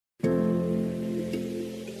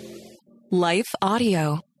Life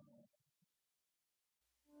Audio.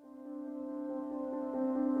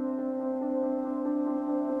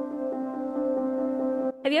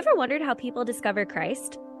 Have you ever wondered how people discover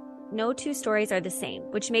Christ? No two stories are the same,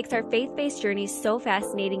 which makes our faith-based journeys so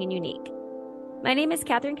fascinating and unique. My name is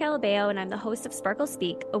Catherine Calabeo, and I'm the host of Sparkle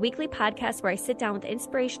Speak, a weekly podcast where I sit down with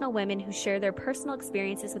inspirational women who share their personal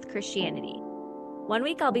experiences with Christianity. One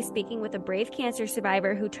week I'll be speaking with a brave cancer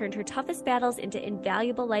survivor who turned her toughest battles into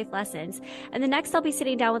invaluable life lessons, and the next I'll be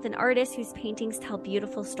sitting down with an artist whose paintings tell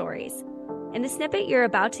beautiful stories. In the snippet you're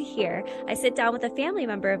about to hear, I sit down with a family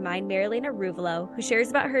member of mine, Marilena Ruvalo, who shares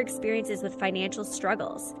about her experiences with financial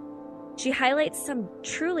struggles. She highlights some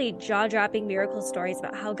truly jaw-dropping miracle stories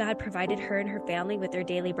about how God provided her and her family with their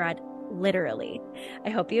daily bread, literally. I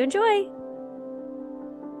hope you enjoy.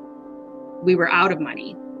 We were out of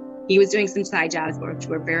money. He was doing some side jobs, which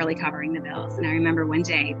were barely covering the bills. And I remember one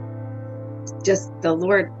day, just the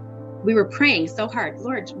Lord, we were praying so hard,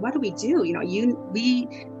 Lord, what do we do? We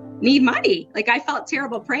need money. Like, I felt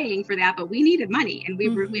terrible praying for that, but we needed money. And we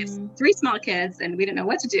have 3 small kids and we didn't know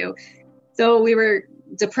what to do. So we were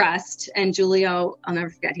depressed, and Julio, I'll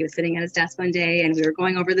never forget, he was sitting at his desk one day and we were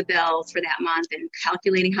going over the bills for that month and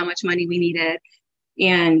calculating how much money we needed.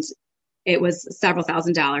 And it was several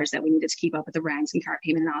 $1,000s that we needed to keep up with the rent and car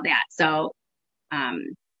payment and all that. So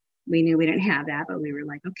we knew we didn't have that, but we were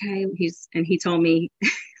like, okay. He told me,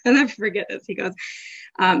 I'll never forget this. He goes,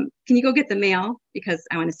 can you go get the mail? Because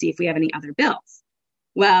I want to see if we have any other bills.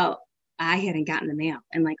 Well, I hadn't gotten the mail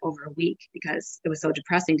in like over a week because it was so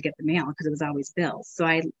depressing to get the mail because it was always bills. So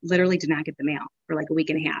I literally did not get the mail for like a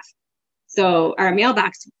week and a half. So our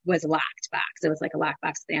mailbox was a locked box. It was like a locked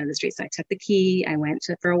box at the end of the street. So I took the key, I went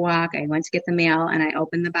for a walk, I went to get the mail, and I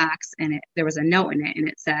opened the box, and there was a note in it, and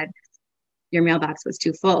it said, your mailbox was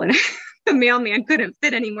too full. And the mailman couldn't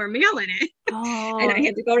fit any more mail in it. Oh. And I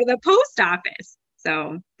had to go to the post office.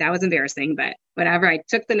 So that was embarrassing, but whatever. I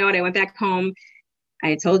took the note, I went back home.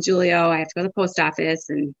 I told Julio I have to go to the post office,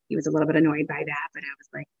 and he was a little bit annoyed by that, but I was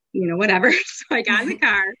like, whatever. So I got in the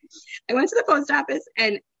car, I went to the post office,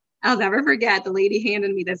 and I'll never forget, the lady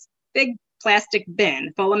handed me this big plastic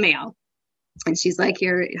bin full of mail. And she's like,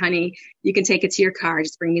 here, honey, you can take it to your car.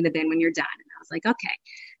 Just bring me the bin when you're done. And I was like, okay.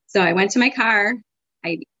 So I went to my car.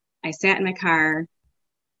 I sat in my car,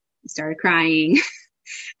 started crying,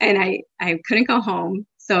 and I couldn't go home.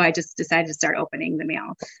 So I just decided to start opening the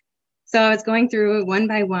mail. So I was going through one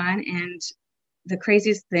by one. And the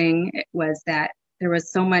craziest thing was that there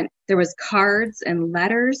was cards and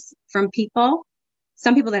letters from people.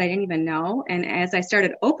 Some people that I didn't even know. And as I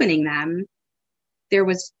started opening them, there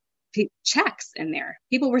was checks in there.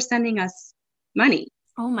 People were sending us money.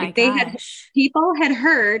 Oh my gosh. People had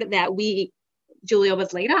heard that Julio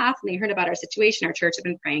was laid off, and they heard about our situation. Our church had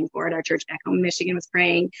been praying for it. Our church back home in Michigan was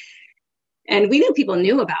praying. And we knew people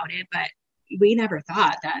knew about it, but we never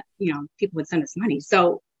thought that, people would send us money.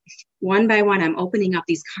 So one by one, I'm opening up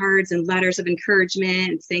these cards and letters of encouragement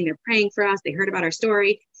and saying they're praying for us. They heard about our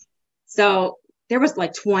story. So there was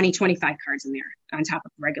like 20, 25 cards in there on top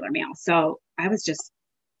of regular mail. So I was just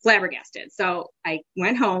flabbergasted. So I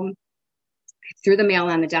went home, I threw the mail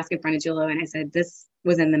on the desk in front of Julio, and I said, this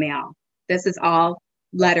was in the mail. This is all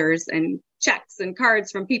letters and checks and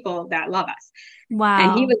cards from people that love us. Wow.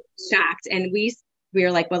 And he was shocked. And we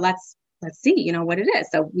were like, well, let's see, what it is.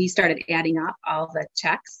 So we started adding up all the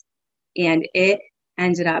checks, and it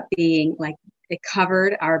ended up being like, it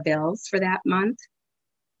covered our bills for that month,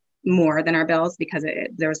 more than our bills, because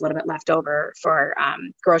there was a little bit left over for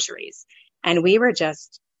groceries. And we were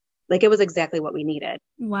just like, it was exactly what we needed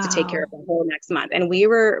to take care of the whole next month. And we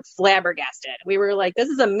were flabbergasted. We were like, this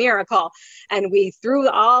is a miracle. And we threw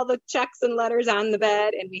all the checks and letters on the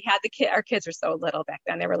bed, and we had our kids were so little back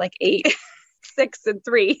then. They were like 8, 6, and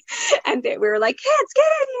 3. And we were like, kids, get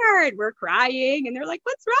in here. And we're crying. And they're like,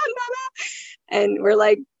 what's wrong, Mama? And we're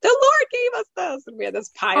like, the Lord gave us this. And we had this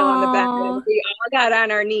pile on the bed. And we all got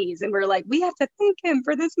on our knees, and we're like, we have to thank him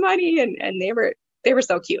for this money. And they were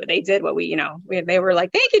so cute. They did what they were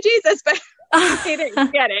like, thank you, Jesus. But they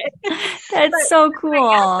didn't get it. That's so cool.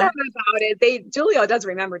 I asked them about it. Julio does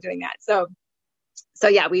remember doing that. So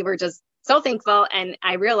yeah, we were just so thankful. And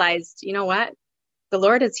I realized, you know what? The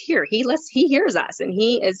Lord is here. He hears us, and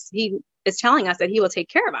he is telling us that he will take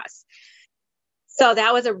care of us. So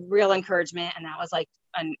that was a real encouragement. And that was like,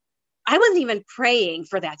 I wasn't even praying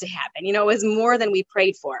for that to happen. It was more than we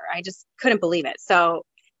prayed for. I just couldn't believe it. So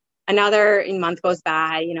another month goes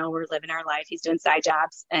by, we're living our life. He's doing side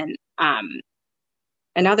jobs. And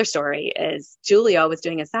another story is Julio was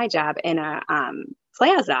doing a side job in a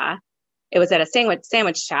plaza it was at a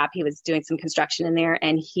sandwich shop. He was doing some construction in there,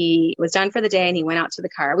 and he was done for the day, and he went out to the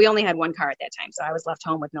car. We only had one car at that time, so I was left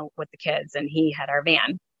home with the kids, and he had our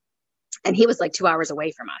van. And he was like 2 hours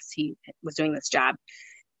away from us. He was doing this job.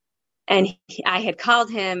 And I had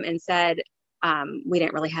called him and said, we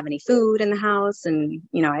didn't really have any food in the house. And,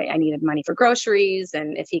 I needed money for groceries,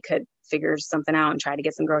 and if he could figure something out and try to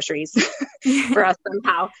get some groceries for us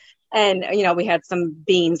somehow. And, we had some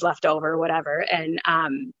beans left over, whatever. And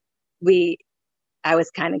I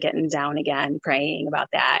was kind of getting down again, praying about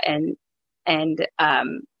that. And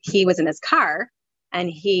he was in his car, and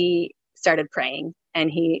he started praying,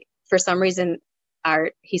 and for some reason,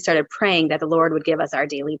 he started praying that the Lord would give us our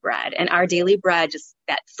daily bread. And our daily bread, just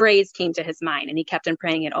that phrase came to his mind, and he kept on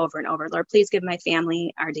praying it over and over. Lord, please give my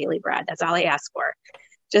family our daily bread. That's all I ask for,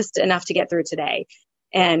 just enough to get through today.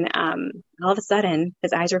 And all of a sudden,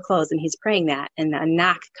 his eyes were closed, and he's praying that, and a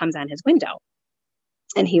knock comes on his window.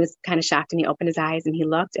 And he was kind of shocked, and he opened his eyes, and he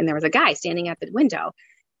looked, and there was a guy standing at the window.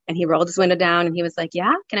 And he rolled his window down, and he was like,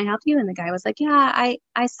 yeah, can I help you? And the guy was like, yeah,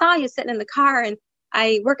 I saw you sitting in the car, and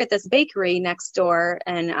I work at this bakery next door,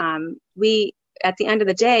 and at the end of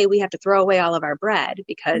the day, we have to throw away all of our bread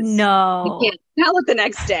because we can't sell it the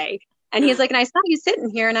next day. And he's like, and I saw you sitting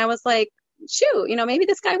here, and I was like, shoot, maybe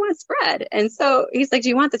this guy wants bread. And so he's like, do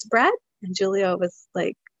you want this bread? And Julio was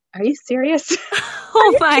like, are you serious?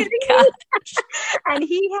 Oh my gosh. And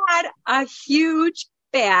he had a huge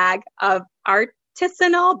bag of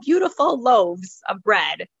artisanal, beautiful loaves of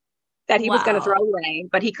bread that he was going to throw away,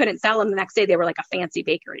 but he couldn't sell them the next day. They were like a fancy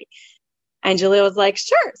bakery. And Julia was like,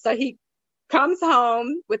 sure. So he comes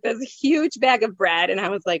home with this huge bag of bread. And I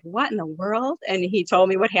was like, what in the world? And he told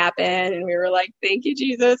me what happened. And we were like, thank you,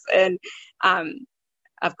 Jesus. And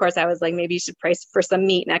of course, I was like, maybe you should pray for some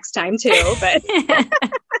meat next time too. But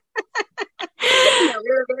we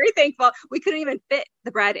were very thankful. We couldn't even fit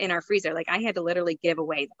the bread in our freezer. Like, I had to literally give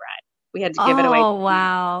away the bread. We had to give it away. Oh,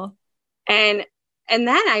 wow. And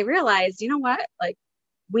then I realized, you know what? Like,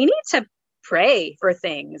 we need to pray for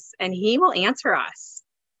things, and he will answer us.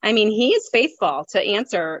 I mean, he is faithful to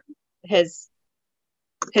answer his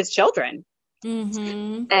children.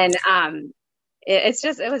 Mm-hmm. And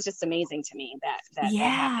it was just amazing to me that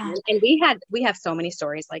happened. And we have so many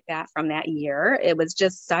stories like that from that year. It was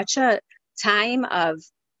just such a time of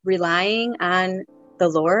relying on the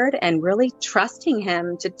Lord and really trusting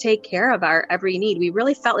him to take care of our every need. We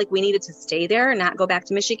really felt like we needed to stay there and not go back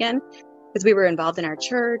to Michigan because we were involved in our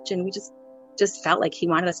church, and we just felt like he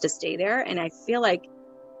wanted us to stay there. And I feel like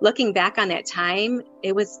looking back on that time,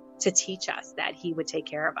 it was to teach us that he would take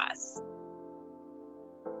care of us.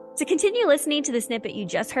 To continue listening to the snippet you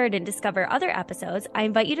just heard and discover other episodes, I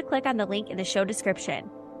invite you to click on the link in the show description.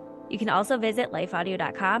 You can also visit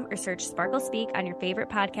lifeaudio.com or search Sparkle Speak on your favorite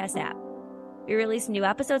podcast app. We release new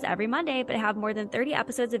episodes every Monday, but have more than 30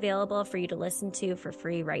 episodes available for you to listen to for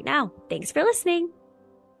free right now. Thanks for listening.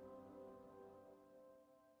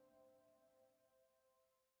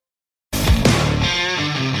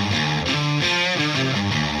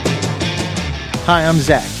 Hi, I'm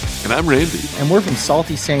Zach. And I'm Randy. And we're from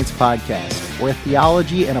Salty Saints Podcast. We're a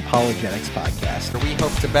theology and apologetics podcast. We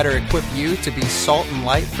hope to better equip you to be salt and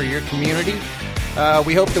light for your community.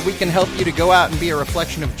 We hope that we can help you to go out and be a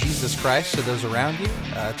reflection of Jesus Christ to those around you,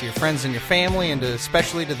 to your friends and your family, and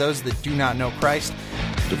especially to those that do not know Christ.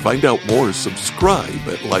 To find out more, subscribe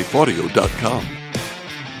at lifeaudio.com.